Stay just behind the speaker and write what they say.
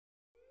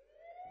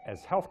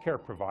As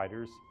healthcare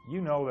providers, you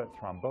know that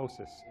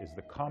thrombosis is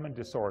the common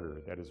disorder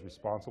that is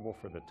responsible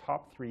for the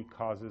top 3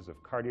 causes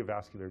of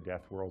cardiovascular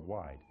death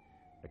worldwide: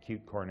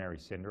 acute coronary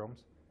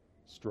syndromes,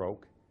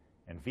 stroke,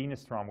 and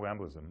venous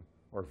thromboembolism,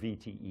 or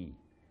VTE.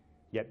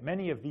 Yet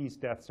many of these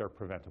deaths are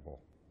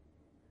preventable.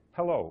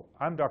 Hello,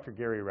 I'm Dr.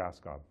 Gary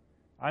Raskob.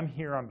 I'm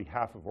here on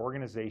behalf of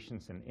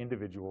organizations and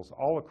individuals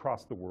all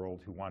across the world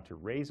who want to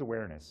raise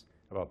awareness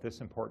about this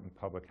important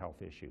public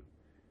health issue.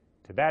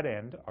 To that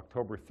end,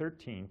 October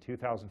 13,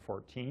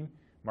 2014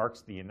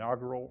 marks the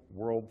inaugural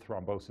World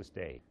Thrombosis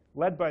Day.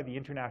 Led by the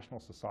International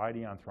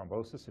Society on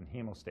Thrombosis and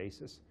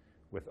Hemostasis,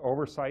 with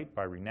oversight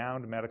by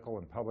renowned medical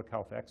and public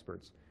health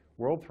experts,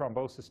 World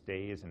Thrombosis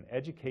Day is an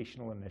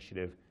educational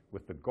initiative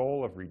with the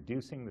goal of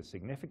reducing the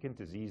significant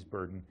disease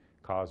burden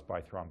caused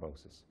by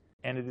thrombosis.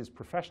 And it is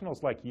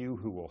professionals like you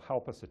who will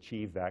help us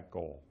achieve that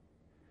goal.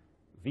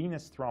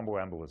 Venous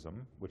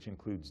thromboembolism, which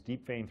includes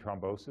deep vein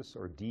thrombosis,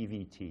 or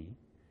DVT,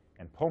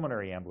 and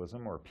pulmonary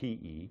embolism, or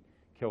PE,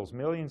 kills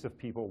millions of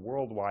people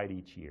worldwide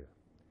each year.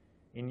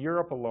 In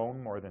Europe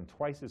alone, more than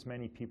twice as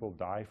many people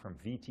die from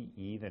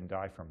VTE than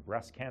die from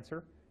breast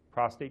cancer,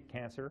 prostate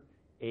cancer,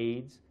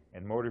 AIDS,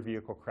 and motor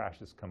vehicle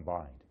crashes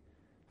combined.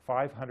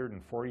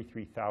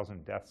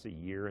 543,000 deaths a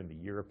year in the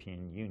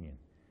European Union.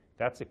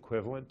 That's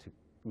equivalent to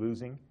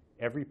losing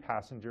every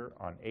passenger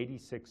on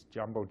 86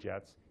 jumbo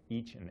jets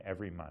each and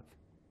every month.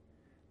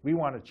 We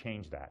want to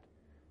change that.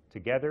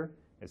 Together,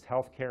 as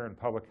healthcare and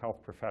public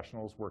health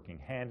professionals working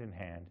hand in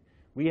hand,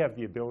 we have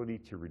the ability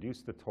to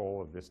reduce the toll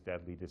of this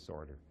deadly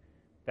disorder.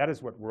 That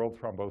is what World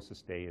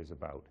Thrombosis Day is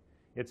about.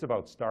 It's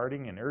about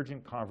starting an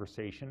urgent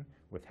conversation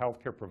with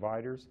healthcare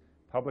providers,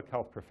 public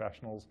health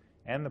professionals,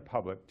 and the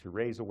public to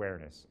raise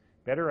awareness,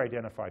 better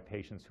identify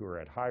patients who are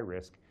at high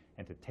risk,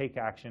 and to take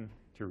action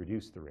to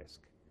reduce the risk.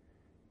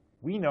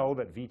 We know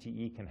that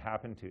VTE can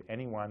happen to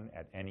anyone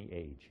at any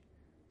age.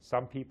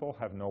 Some people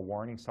have no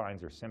warning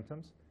signs or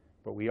symptoms,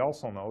 but we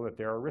also know that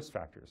there are risk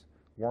factors,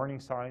 warning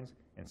signs,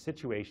 and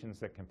situations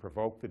that can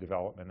provoke the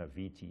development of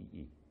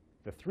VTE.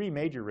 The 3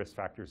 major risk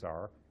factors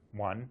are: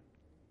 1,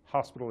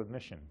 hospital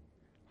admission.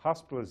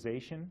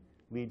 Hospitalization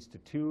leads to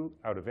 2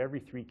 out of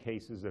every 3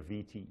 cases of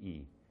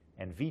VTE,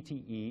 and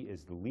VTE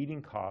is the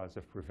leading cause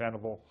of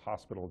preventable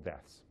hospital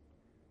deaths.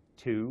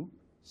 2,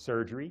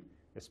 surgery,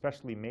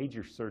 especially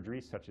major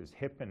surgery such as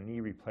hip and knee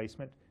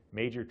replacement,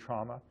 major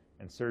trauma,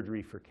 and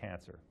surgery for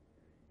cancer.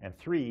 And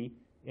 3,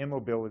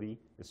 immobility,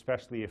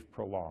 especially if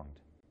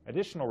prolonged.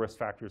 Additional risk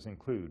factors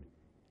include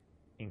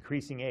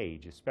increasing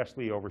age,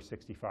 especially over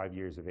 65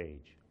 years of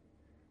age,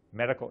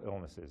 medical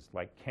illnesses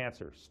like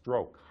cancer,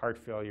 stroke, heart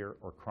failure,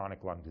 or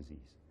chronic lung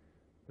disease,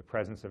 the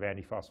presence of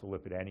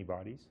antiphospholipid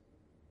antibodies,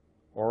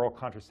 oral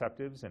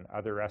contraceptives and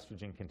other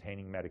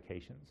estrogen-containing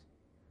medications,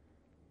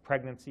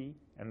 pregnancy,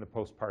 and the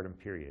postpartum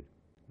period.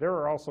 There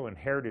are also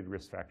inherited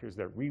risk factors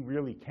that we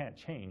really can't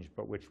change,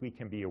 but which we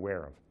can be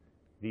aware of.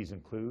 These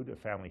include a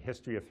family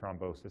history of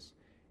thrombosis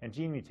and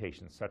gene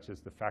mutations such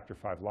as the factor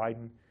V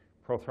Leiden,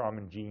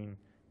 prothrombin gene,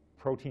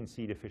 protein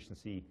C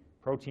deficiency,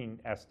 protein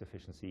S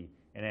deficiency,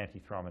 and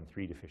antithrombin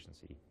 3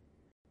 deficiency.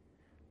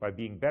 By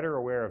being better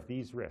aware of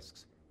these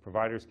risks,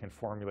 providers can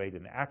formulate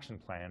an action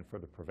plan for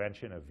the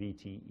prevention of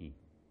VTE.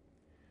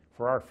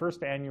 For our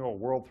first annual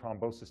World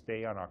Thrombosis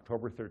Day on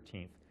October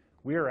 13th,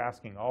 we are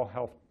asking all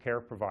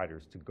healthcare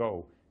providers to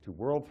go to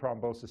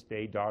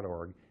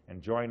worldthrombosisday.org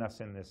and join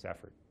us in this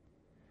effort.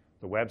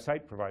 The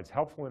website provides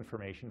helpful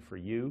information for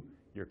you,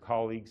 your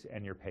colleagues,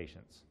 and your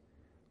patients.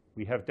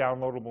 We have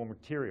downloadable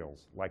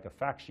materials like a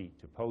fact sheet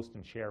to post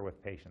and share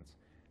with patients,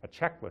 a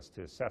checklist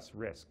to assess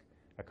risk,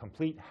 a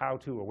complete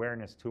how-to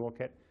awareness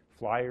toolkit,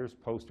 flyers,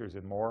 posters,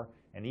 and more,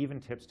 and even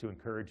tips to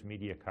encourage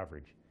media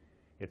coverage.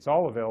 It's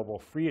all available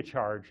free of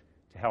charge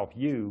to help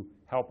you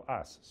help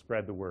us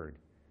spread the word.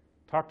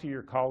 Talk to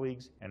your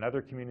colleagues and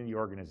other community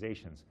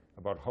organizations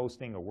about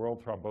hosting a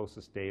World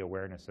Thrombosis Day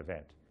awareness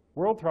event.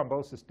 World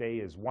Thrombosis Day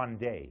is one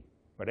day,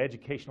 but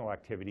educational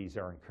activities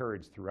are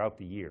encouraged throughout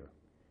the year.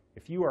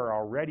 If you are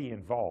already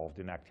involved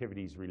in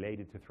activities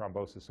related to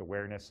thrombosis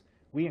awareness,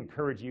 we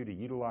encourage you to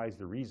utilize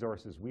the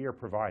resources we are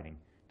providing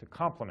to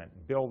complement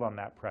and build on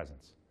that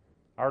presence.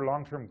 Our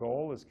long-term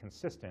goal is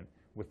consistent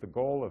with the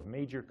goal of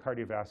major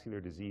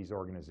cardiovascular disease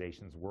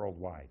organizations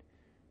worldwide: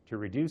 to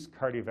reduce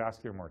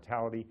cardiovascular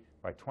mortality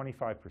by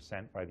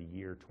 25% by the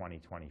year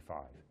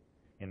 2025.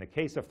 In the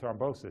case of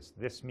thrombosis,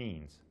 this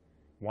means: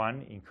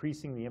 1,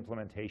 increasing the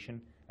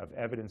implementation of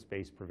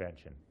evidence-based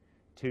prevention.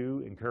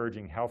 2,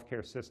 encouraging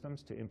healthcare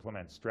systems to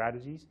implement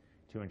strategies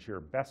to ensure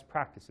best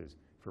practices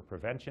for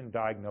prevention,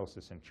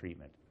 diagnosis, and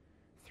treatment.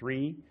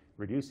 3,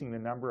 reducing the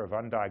number of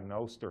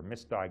undiagnosed or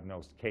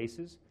misdiagnosed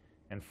cases.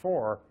 And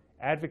 4,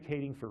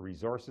 advocating for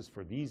resources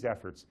for these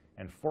efforts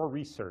and for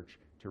research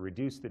to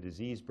reduce the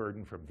disease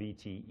burden from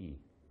VTE.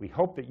 We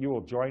hope that you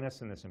will join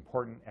us in this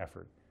important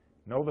effort.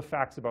 Know the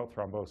facts about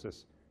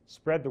thrombosis,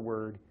 spread the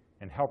word,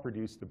 and help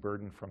reduce the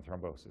burden from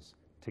thrombosis.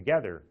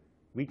 Together,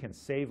 we can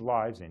save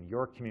lives in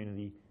your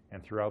community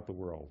and throughout the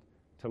world.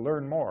 To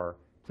learn more,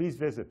 please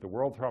visit the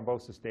World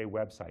Thrombosis Day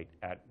website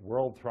at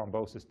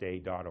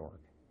worldthrombosisday.org.